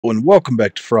And welcome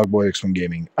back to Frogboy X1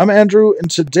 Gaming. I'm Andrew,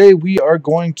 and today we are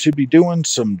going to be doing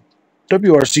some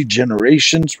WRC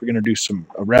generations. We're going to do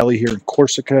a rally here in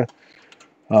Corsica.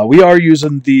 We are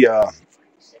using the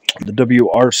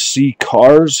WRC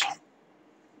cars,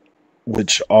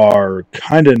 which are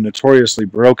kind of notoriously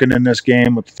broken in this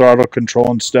game with throttle control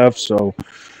and stuff. So,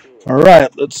 all right,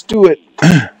 let's do it.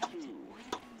 Left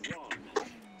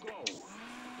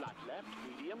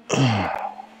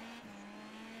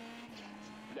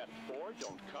 4,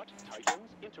 don't cut, tightens,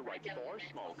 into right 4,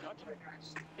 small cut,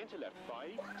 into left 5,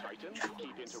 tightens,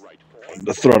 keep into right 4,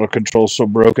 The throttle control's so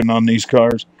broken on these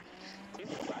cars.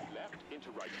 into flat left, into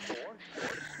right 4, short,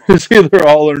 small It's either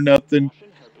all or nothing. caution,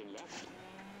 hairpin left,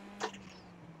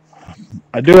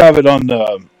 I do have it on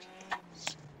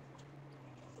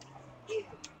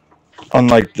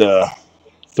like the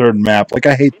third map. Like,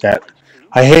 I hate that. right 2,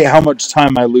 I hate how much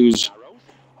time I lose narrows,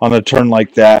 on a turn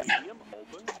like that. medium,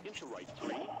 opens, into right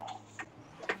 3,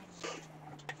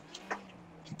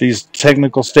 These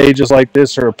technical stages like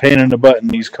this are a pain in the butt in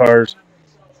these cars.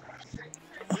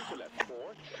 into left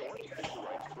 4, short, into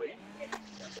right 3, into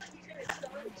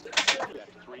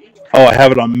left 3, Oh, I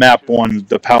have it on map 1,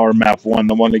 the power map 1,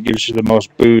 the one that gives you the most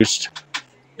boost.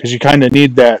 Because you kind of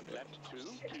need that left 2,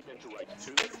 keep into right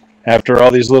 2, after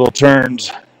all these little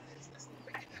turns.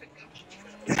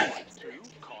 into right 2,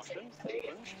 caution,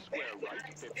 opens, square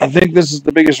right, 50, I think this is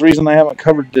the biggest reason I haven't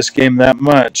covered this game that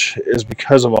much, is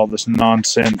because of all this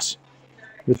nonsense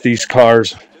with these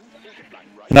cars. tightens, into flat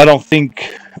right, And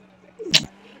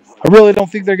I really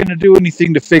don't think they're going to do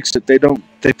anything to fix it. They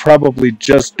probably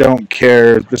just don't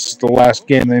care. This is the last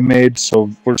game they made, so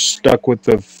we're stuck with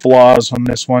the flaws on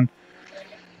this one,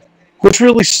 which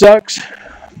really sucks. left 6,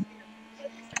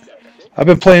 I've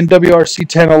been playing WRC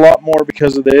 10 a lot more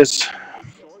because of this, short,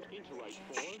 into right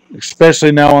 4,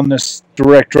 especially now on this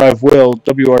direct drive wheel.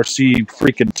 WRC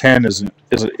freaking 10 is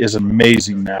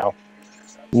amazing now.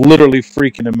 Literally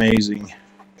freaking amazing.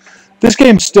 This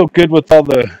game's still good with all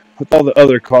the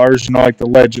other cars, like the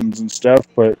Legends and stuff,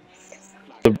 but flat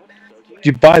the left, 30,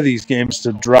 you buy these games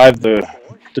to drive the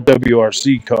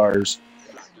WRC cars.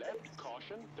 flat left,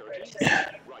 caution, 30,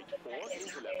 right 4,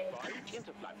 into left 5,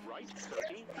 into flat right,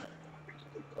 30,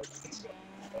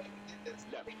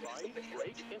 left 5,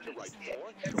 brake, into right 4,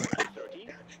 short, 30,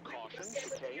 caution,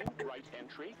 chicane, right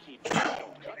entry, keep in,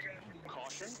 don't cut,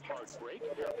 caution, hard brake,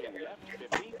 hairpin left,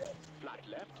 50, flat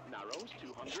left, narrows,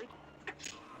 200,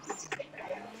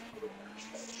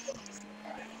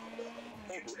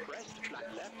 over crest, flat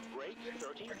left, brake,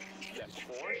 30, left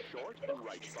 4, short, and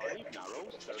right 5,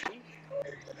 narrows, 30,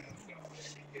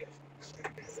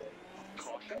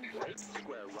 caution, brake,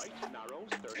 square right, narrows,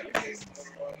 30,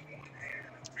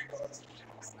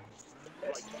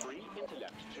 right 3, into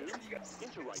left 2,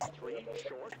 into right 3,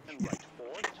 short, and right 4,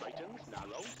 tightens,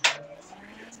 narrows,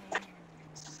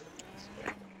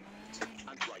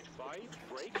 and right 5,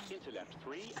 brake, into left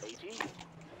 3, 80,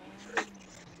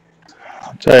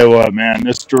 I'll tell you what, man,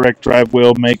 this direct drive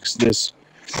wheel makes this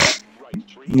right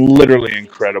 3, literally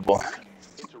incredible.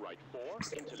 into right 4,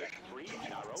 into left 3,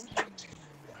 narrows,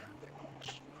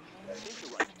 into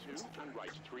right 2, and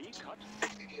right 3, cut,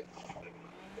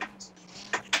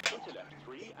 into left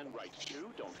 3, and right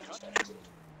 2, don't cut,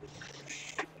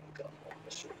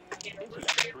 into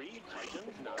left 3,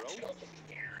 tightens, narrows,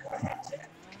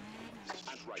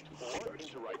 and right 4,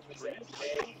 into right 3,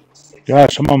 tightens,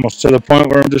 Gosh, I'm almost to the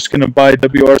point where I'm just going to buy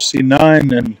WRC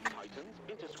 9 and tightens,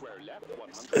 into square left,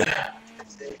 100,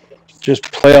 just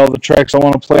play all the tracks I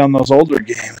want to play on those older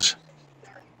games.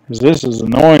 Because this is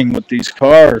annoying with these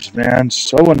cars, man.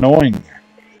 So annoying. into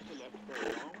left 4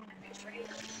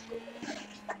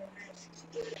 long,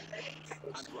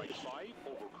 and right 5,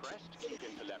 over crest, keep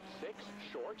into left 6,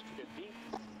 short, 50,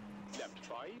 left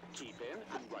 5, keep in,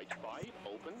 and right 5,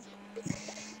 opens,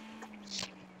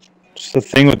 It's the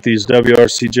thing with these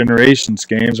WRC Generations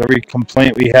games. Every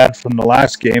complaint we had from the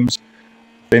last games,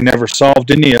 they never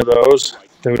solved any of those.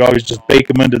 They would always just bake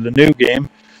them into the new game.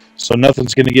 So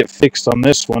nothing's going to get fixed on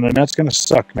this one, and that's going to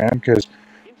suck, man, because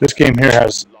this game here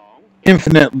has long,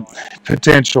 infinite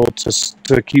potential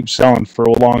to keep selling for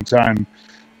a long time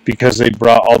because they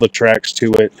brought all the tracks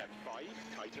to it. left 5,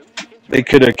 tightens, into They right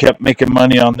could have kept making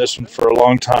money on this one for a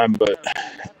long time, but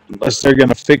unless they're going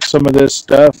to fix some of this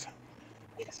stuff,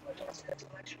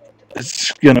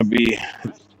 it's going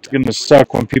to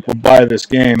suck when people buy this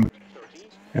game 30,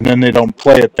 and then they don't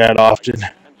play it that often.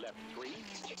 and left 3,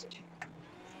 into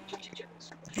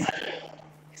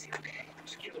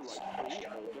right 3,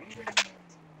 opens,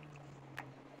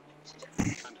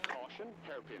 and caution,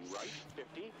 hairpin right,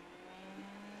 50,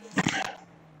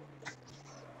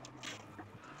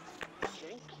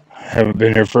 kinks, Haven't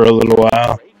been here for a little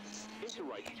while, Straight. Into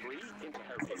right 3. Into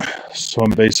hairpin left. so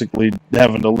I'm basically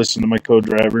having to listen to my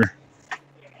co-driver.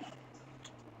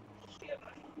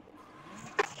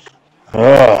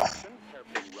 Ah, Caution.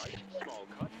 Hairpin right. Small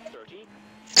cut. 30.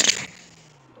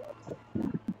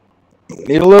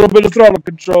 need a little bit of throttle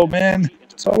control, Left man. 3. Into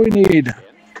That's all right we 1. need. Hairpin.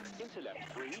 Into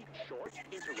left 3. Short.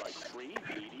 Into right 3.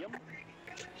 Medium.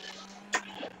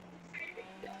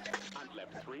 And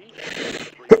left 3.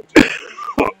 Into right 3.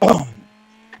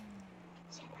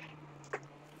 Medium.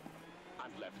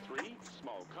 And left 3.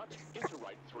 Small cut. Into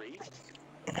right 3.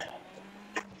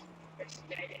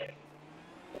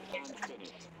 And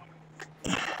finish.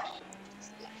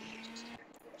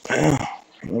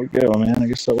 There we go, man. I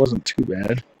guess that wasn't too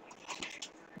bad.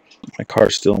 My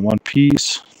car's still in one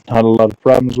piece. Not a lot of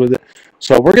problems with it.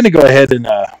 So we're gonna go ahead and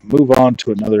move on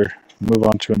to another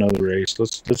race.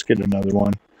 Let's get another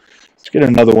one. Let's get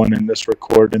another one in this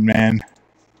recording, man.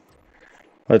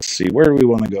 Let's see. Where do we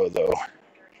want to go though?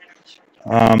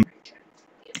 Where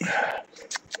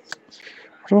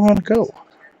do I want to go?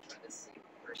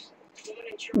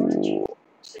 Ooh.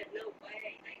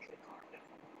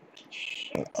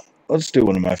 Let's do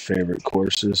one of my favorite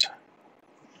courses.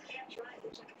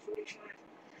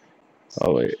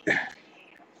 Oh wait. Yeah,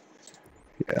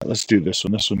 let's do this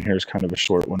one. This one here is kind of a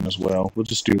short one as well. We'll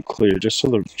just do it clear, just so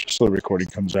the recording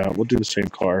comes out. We'll do the same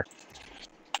car.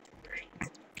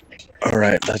 All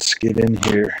right, let's get in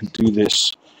here and do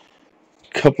this.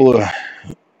 Couple of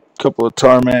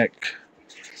tarmac.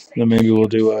 Then maybe we'll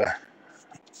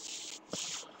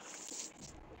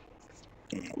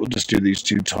just do these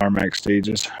 2 tarmac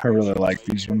stages. I really like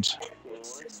these ones. 4,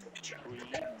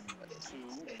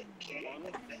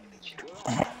 3, 2,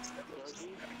 1. Go. 30. Left 3.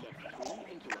 Into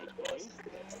right 5.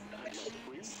 And left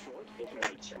 3. Short. Into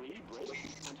right 3. Brake.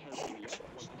 And hairpin left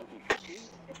 150.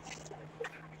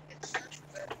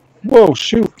 Whoa,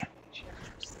 shoot. I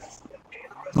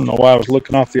don't know why I was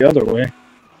looking off the other way. Right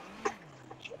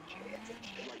 4. Short. Don't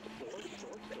cut.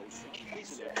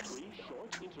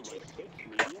 Into left 3. Short. Into right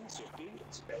 6. Medium.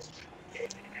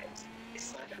 50.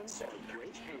 Caution. Hard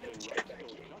brake. Hairpin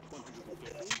right. Don't cut.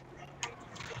 150.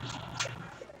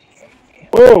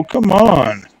 Whoa, come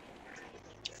on.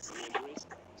 Any injuries?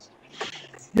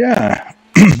 Yeah,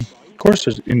 Left of 5. course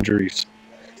there's injuries.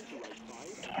 Into right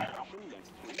 5. Caution.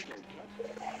 Left 3.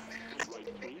 Don't cut. And right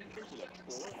 3. Into left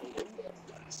 4. Opens.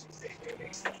 And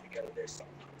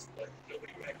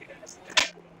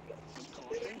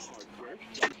caution. Hard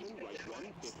brake. Junction. Right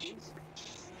 1. 50.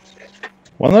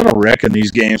 One little wreck in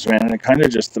these games, man, it kind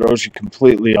of just throws you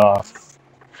completely off.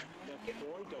 Left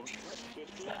 4. Don't cut.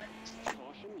 50.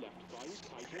 Caution. Left 5.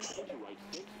 Tightens. Into right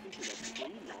 6.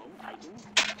 Into left 3.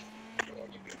 Long.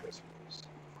 Tightens.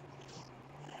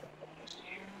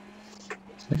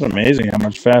 It's amazing how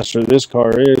much faster this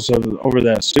car is over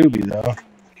that Subi, though.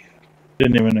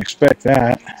 Didn't even expect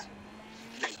that. Right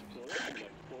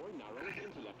 4. Left 4. Narrows.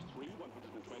 Into left 3.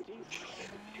 120.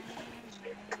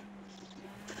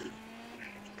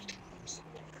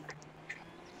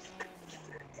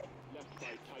 Left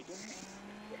 5 tightens.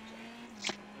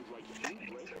 And right 2,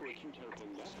 brake for acute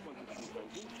hairpin left,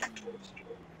 120.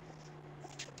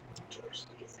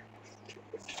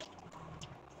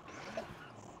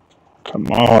 Come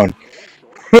on. 4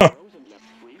 short, narrows and left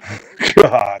 3, short.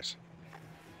 Gosh.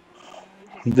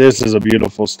 This is a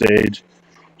beautiful stage.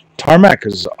 Tarmac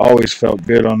has always felt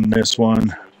good on this one,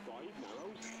 Right 5,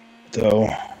 narrows. though.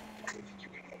 And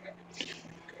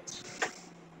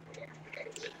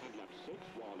left 6,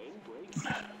 wall in, brake.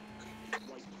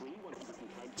 Right 3,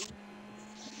 120.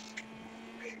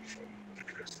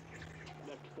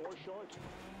 Left 4 short.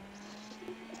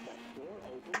 Left 4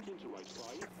 opens into right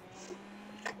 5.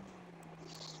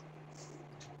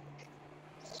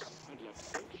 And left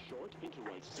 6 short into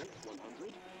right 6,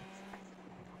 100.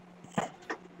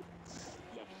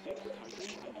 Left 6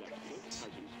 tightens and left 6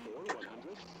 tightens 4,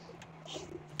 100.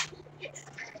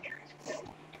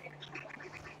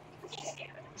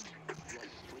 Right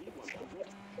 3, 100.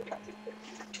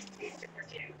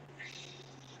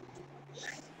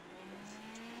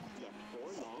 Left 4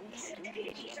 long tightens into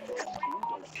left right 2,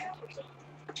 don't cut.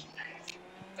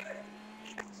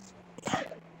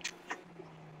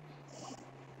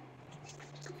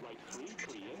 Right 3,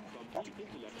 pretty in, bumpy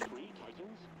into left 3,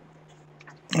 tightens.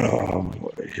 Oh,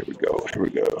 boy. Here we go. Here we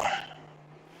go. Left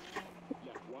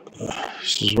 1, medium.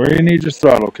 This is where you need your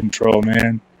throttle control, man.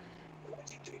 And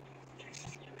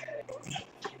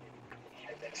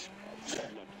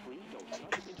left 3, don't cut.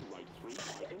 Into right 3,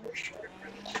 tightens.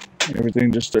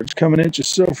 Everything just starts coming at you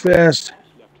so fast.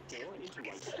 Left 4, into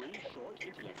right 3, short.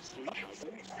 Into left 3,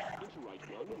 tightens. Into right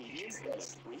 1, medium. And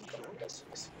left 3,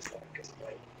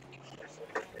 short.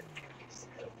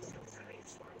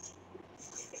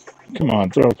 Come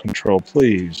on, throw control,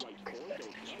 please.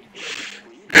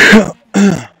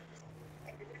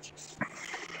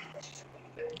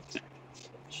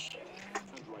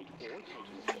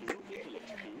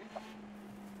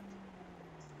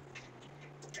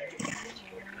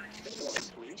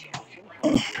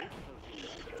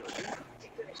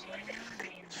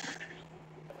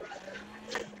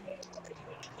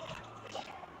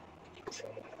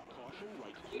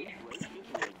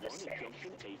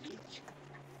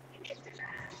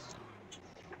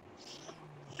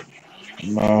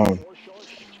 Come on.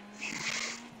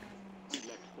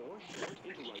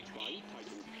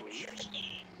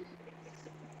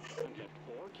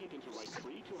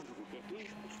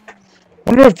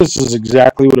 Wonder if this is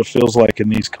exactly what it feels like in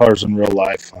these cars in real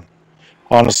life.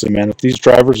 Honestly, man, if these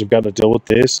drivers have got to deal with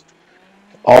this,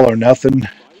 all or nothing.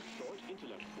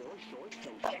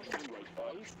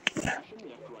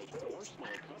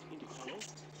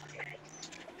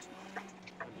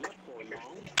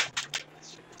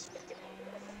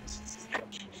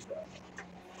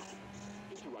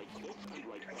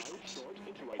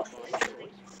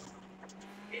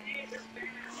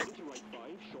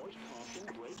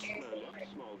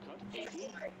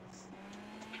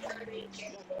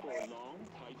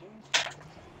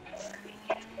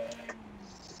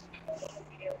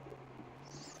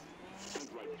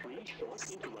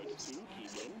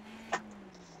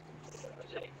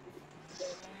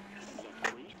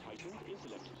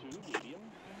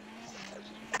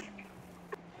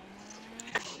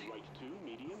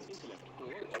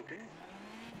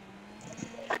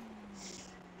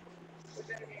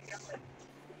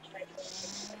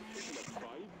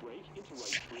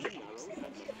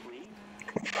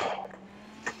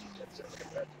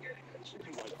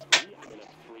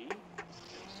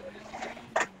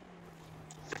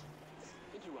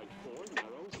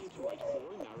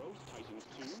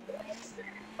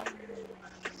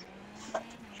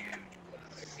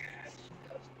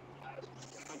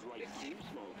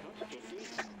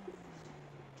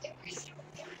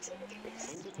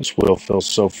 This wheel feels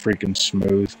so freaking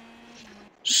smooth.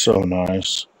 So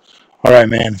nice. Alright,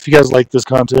 man. If you guys like this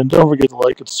content, don't forget to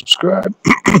like and subscribe.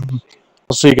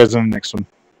 I'll see you guys in the next one.